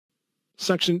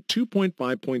Section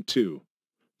 2.5.2,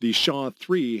 the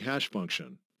SHA-3 hash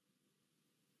function.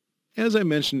 As I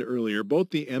mentioned earlier,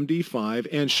 both the MD5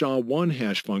 and SHA-1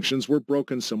 hash functions were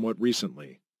broken somewhat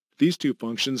recently. These two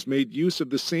functions made use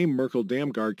of the same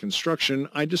Merkle-Damgard construction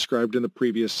I described in the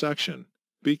previous section.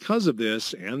 Because of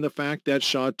this, and the fact that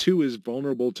SHA-2 is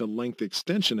vulnerable to length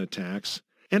extension attacks,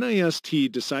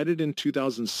 NIST decided in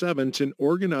 2007 to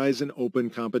organize an open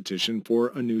competition for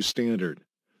a new standard,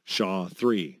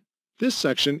 SHA-3. This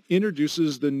section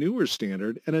introduces the newer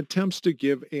standard and attempts to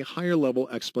give a higher-level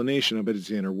explanation of its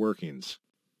inner workings.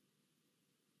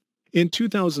 In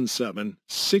 2007,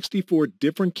 64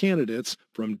 different candidates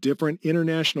from different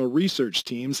international research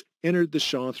teams entered the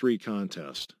SHA-3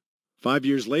 contest. 5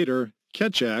 years later,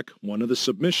 Ketchak, one of the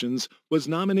submissions, was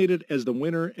nominated as the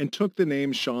winner and took the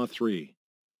name SHA-3.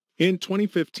 In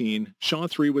 2015,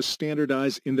 SHA-3 was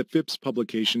standardized in the FIPS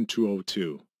publication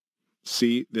 202.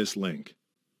 See this link.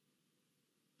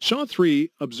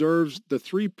 SHA-3 observes the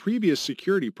three previous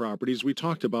security properties we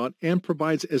talked about and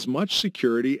provides as much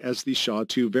security as the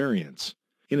SHA-2 variants.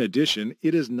 In addition,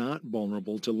 it is not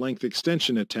vulnerable to length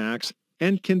extension attacks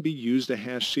and can be used to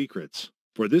hash secrets.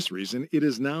 For this reason, it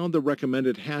is now the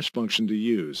recommended hash function to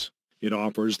use. It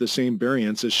offers the same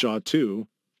variants as SHA-2,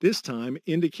 this time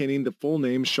indicating the full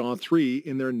name SHA-3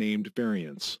 in their named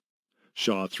variants.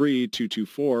 SHA-3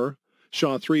 224,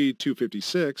 SHA-3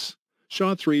 256,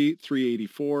 SHA-3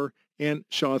 384, and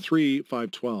SHA-3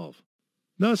 512.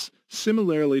 Thus,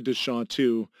 similarly to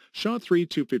SHA-2, SHA-3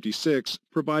 256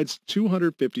 provides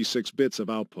 256 bits of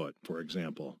output, for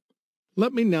example.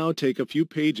 Let me now take a few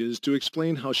pages to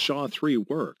explain how SHA-3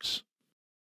 works.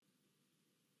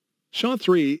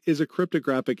 SHA-3 is a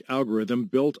cryptographic algorithm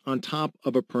built on top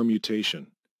of a permutation.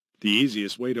 The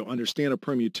easiest way to understand a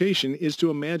permutation is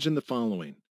to imagine the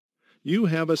following. You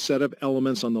have a set of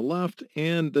elements on the left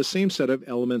and the same set of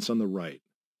elements on the right.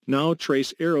 Now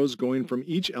trace arrows going from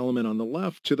each element on the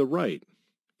left to the right.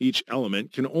 Each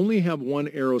element can only have one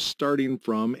arrow starting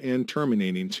from and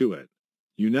terminating to it.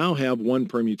 You now have one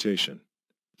permutation.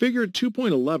 Figure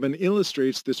 2.11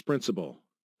 illustrates this principle.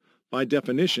 By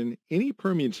definition, any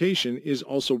permutation is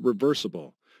also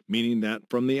reversible, meaning that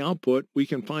from the output we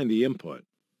can find the input.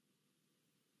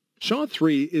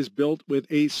 SHA-3 is built with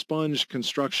a sponge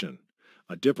construction,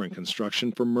 a different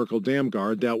construction from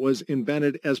Merkle-Damgard that was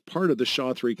invented as part of the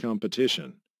SHA-3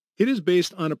 competition. It is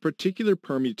based on a particular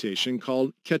permutation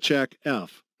called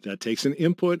Ketchak-F that takes an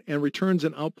input and returns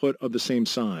an output of the same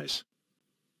size.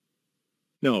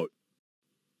 Note: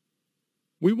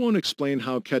 we won't explain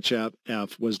how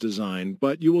Ketchak-F was designed,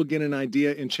 but you will get an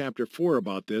idea in Chapter 4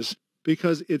 about this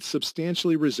because it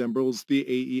substantially resembles the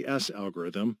AES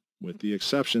algorithm, with the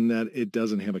exception that it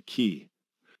doesn't have a key.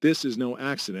 This is no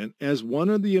accident, as one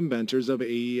of the inventors of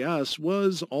AES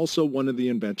was also one of the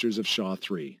inventors of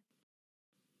SHA-3.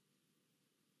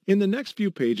 In the next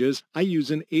few pages, I use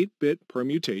an 8-bit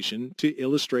permutation to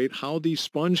illustrate how the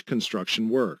sponge construction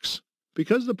works.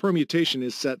 Because the permutation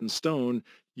is set in stone,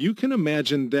 you can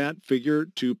imagine that figure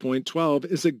 2.12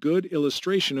 is a good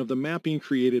illustration of the mapping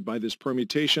created by this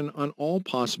permutation on all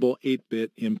possible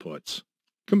 8-bit inputs.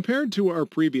 Compared to our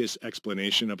previous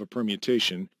explanation of a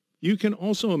permutation, you can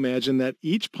also imagine that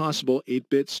each possible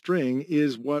 8-bit string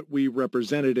is what we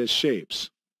represented as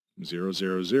shapes.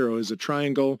 000 is a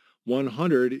triangle,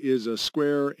 100 is a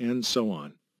square, and so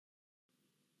on.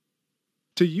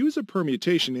 To use a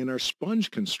permutation in our sponge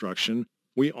construction,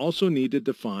 we also need to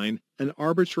define an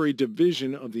arbitrary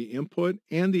division of the input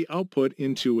and the output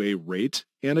into a rate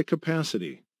and a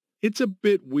capacity. It's a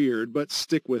bit weird, but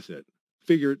stick with it.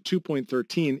 Figure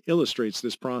 2.13 illustrates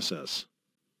this process.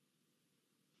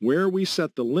 Where we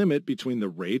set the limit between the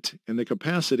rate and the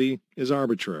capacity is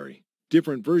arbitrary.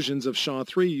 Different versions of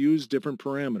SHA-3 use different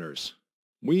parameters.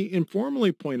 We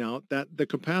informally point out that the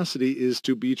capacity is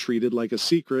to be treated like a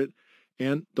secret,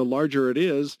 and the larger it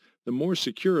is, the more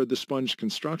secure the sponge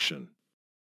construction.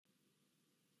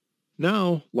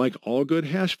 Now, like all good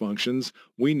hash functions,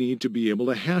 we need to be able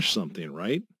to hash something,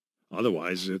 right?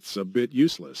 Otherwise, it's a bit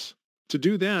useless. To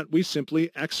do that, we simply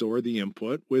XOR the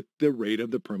input with the rate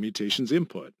of the permutation's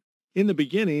input. In the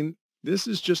beginning, this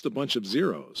is just a bunch of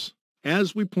zeros.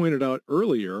 As we pointed out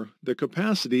earlier, the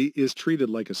capacity is treated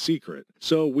like a secret,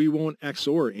 so we won't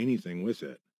XOR anything with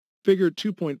it. Figure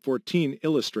 2.14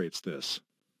 illustrates this.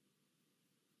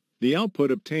 The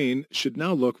output obtained should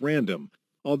now look random,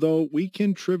 although we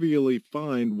can trivially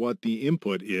find what the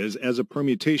input is as a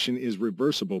permutation is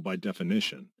reversible by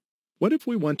definition. What if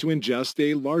we want to ingest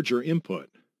a larger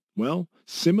input? Well,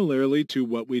 similarly to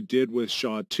what we did with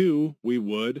SHA-2, we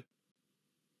would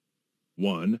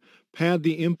 1. Pad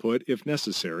the input if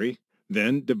necessary,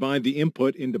 Then divide the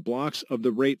input into blocks of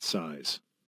the rate size.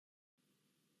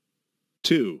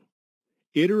 2.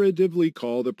 Iteratively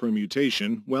call the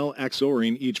permutation while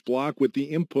XORing each block with the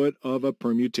input of a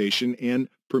permutation and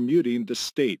permuting the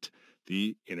state,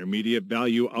 the intermediate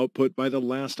value output by the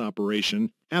last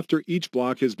operation, after each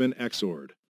block has been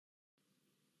XORed.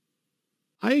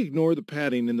 I ignore the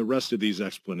padding in the rest of these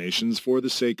explanations for the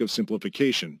sake of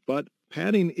simplification, but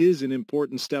padding is an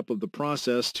important step of the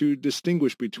process to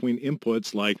distinguish between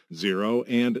inputs like 0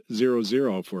 and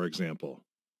 00, for example.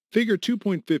 Figure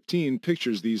 2.15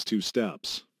 pictures these two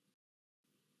steps.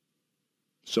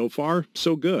 So far,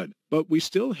 so good, but we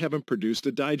still haven't produced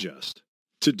a digest.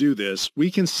 To do this,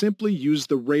 we can simply use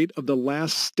the rate of the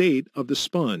last state of the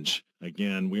sponge.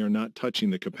 Again, we are not touching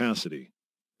the capacity.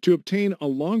 To obtain a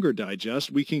longer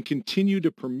digest, we can continue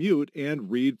to permute and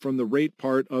read from the rate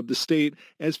part of the state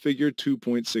as figure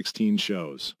 2.16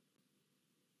 shows.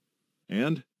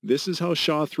 And this is how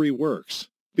SHA-3 works.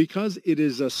 Because it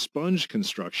is a sponge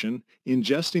construction,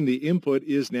 ingesting the input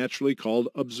is naturally called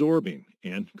absorbing,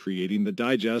 and creating the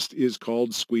digest is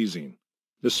called squeezing.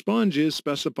 The sponge is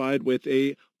specified with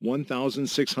a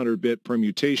 1,600-bit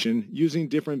permutation using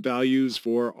different values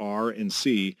for R and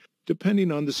C,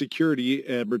 depending on the security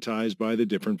advertised by the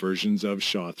different versions of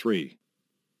SHA-3.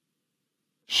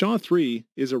 SHA-3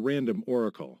 is a random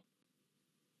oracle.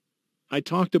 I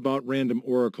talked about random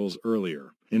oracles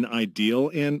earlier, an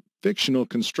ideal and fictional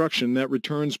construction that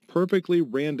returns perfectly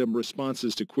random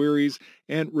responses to queries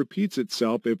and repeats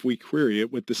itself if we query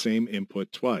it with the same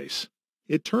input twice.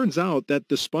 It turns out that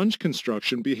the sponge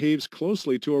construction behaves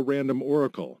closely to a random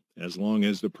oracle, as long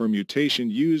as the permutation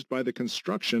used by the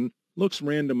construction looks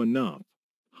random enough.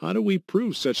 How do we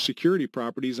prove such security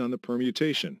properties on the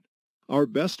permutation? Our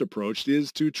best approach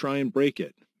is to try and break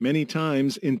it, many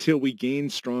times until we gain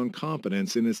strong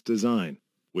confidence in its design,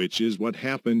 which is what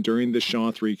happened during the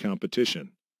SHA-3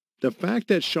 competition. The fact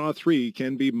that SHA-3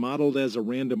 can be modeled as a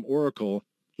random oracle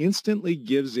instantly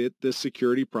gives it the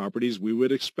security properties we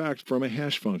would expect from a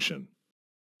hash function.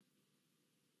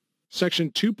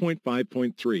 Section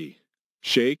 2.5.3,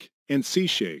 Shake and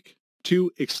C-Shake,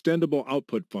 two extendable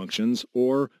output functions,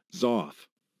 or XOF.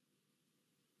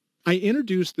 I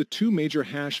introduced the two major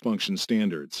hash function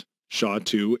standards,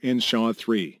 SHA-2 and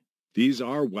SHA-3. These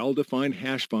are well-defined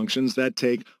hash functions that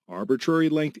take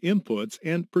arbitrary-length inputs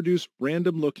and produce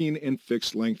random-looking and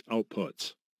fixed-length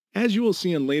outputs. As you will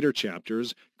see in later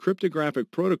chapters,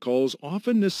 cryptographic protocols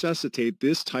often necessitate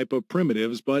this type of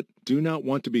primitives but do not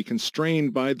want to be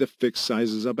constrained by the fixed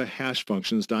sizes of a hash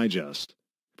function's digest.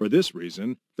 For this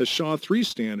reason, the SHA-3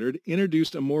 standard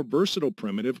introduced a more versatile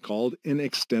primitive called an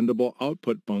extendable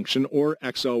output function, or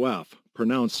XOF,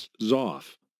 pronounced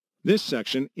XOF. This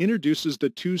section introduces the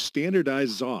two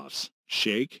standardized XOFs,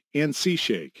 Shake and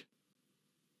C-Shake.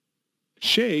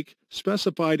 Shake,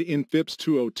 specified in FIPS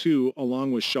 202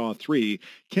 along with SHA-3,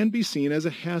 can be seen as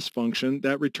a hash function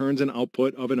that returns an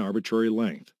output of an arbitrary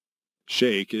length.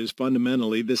 Shake is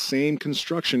fundamentally the same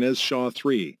construction as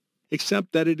SHA-3,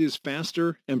 except that it is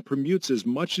faster and permutes as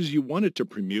much as you want it to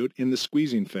permute in the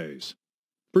squeezing phase.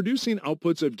 Producing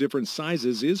outputs of different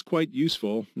sizes is quite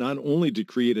useful, not only to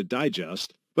create a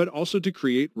digest, but also to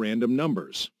create random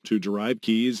numbers, to derive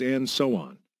keys, and so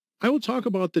on. I will talk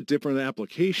about the different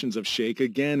applications of Shake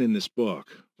again in this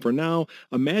book. For now,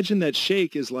 imagine that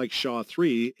Shake is like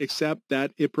SHA-3, except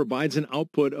that it provides an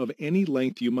output of any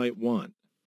length you might want.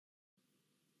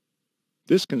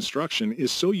 This construction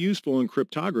is so useful in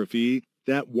cryptography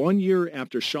that 1 year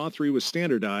after SHA-3 was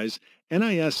standardized,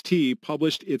 NIST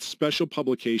published its special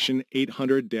publication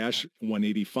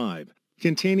 800-185,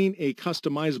 containing a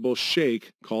customizable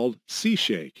shake called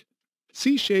C-Shake.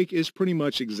 C-Shake is pretty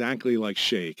much exactly like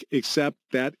Shake, except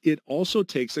that it also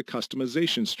takes a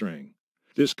customization string.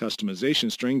 This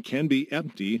customization string can be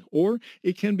empty, or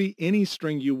it can be any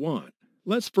string you want.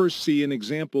 Let's first see an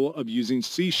example of using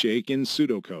C-Shake in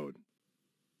pseudocode.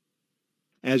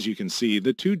 As you can see,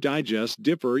 the two digests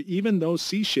differ even though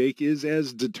C-Shake is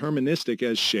as deterministic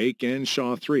as Shake and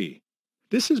SHA-3.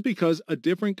 This is because a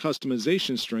different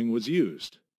customization string was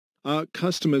used. A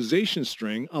customization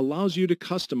string allows you to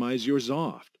customize your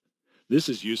XOF. This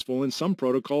is useful in some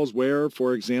protocols where,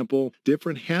 for example,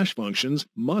 different hash functions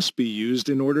must be used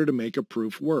in order to make a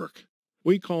proof work.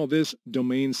 We call this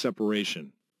domain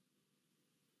separation.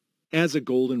 As a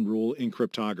golden rule in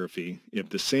cryptography, if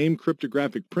the same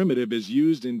cryptographic primitive is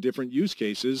used in different use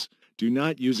cases, do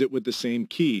not use it with the same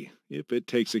key, if it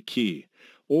takes a key,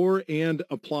 and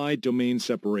apply domain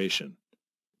separation.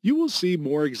 You will see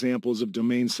more examples of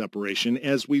domain separation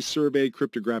as we survey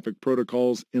cryptographic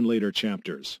protocols in later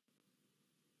chapters.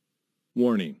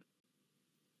 Warning: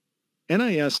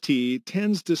 NIST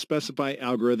tends to specify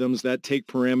algorithms that take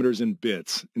parameters in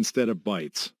bits instead of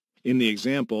bytes. In the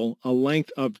example, a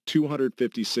length of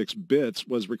 256 bits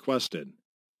was requested.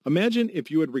 Imagine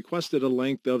if you had requested a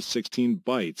length of 16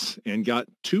 bytes and got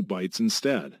 2 bytes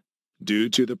instead. Due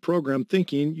to the program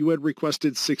thinking you had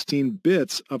requested 16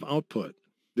 bits of output.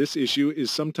 This issue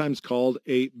is sometimes called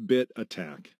a bit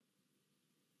attack.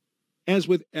 As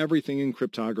with everything in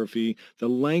cryptography, the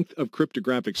length of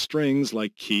cryptographic strings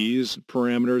like keys,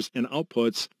 parameters, and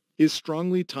outputs is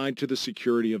strongly tied to the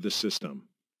security of the system.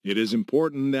 It is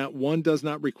important that one does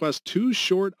not request too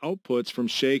short outputs from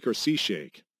SHA or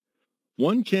SHA.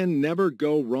 One can never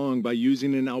go wrong by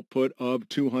using an output of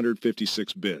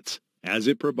 256 bits, as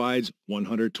it provides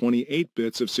 128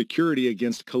 bits of security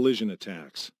against collision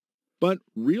attacks. But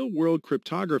real-world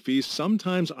cryptography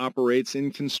sometimes operates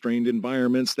in constrained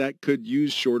environments that could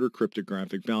use shorter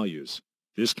cryptographic values.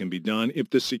 This can be done if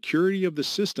the security of the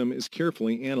system is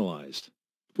carefully analyzed.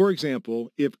 For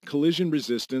example, if collision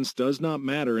resistance does not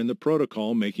matter in the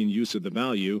protocol making use of the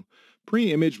value,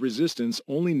 pre-image resistance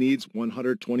only needs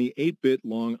 128-bit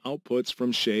long outputs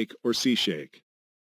from SHA or SHA.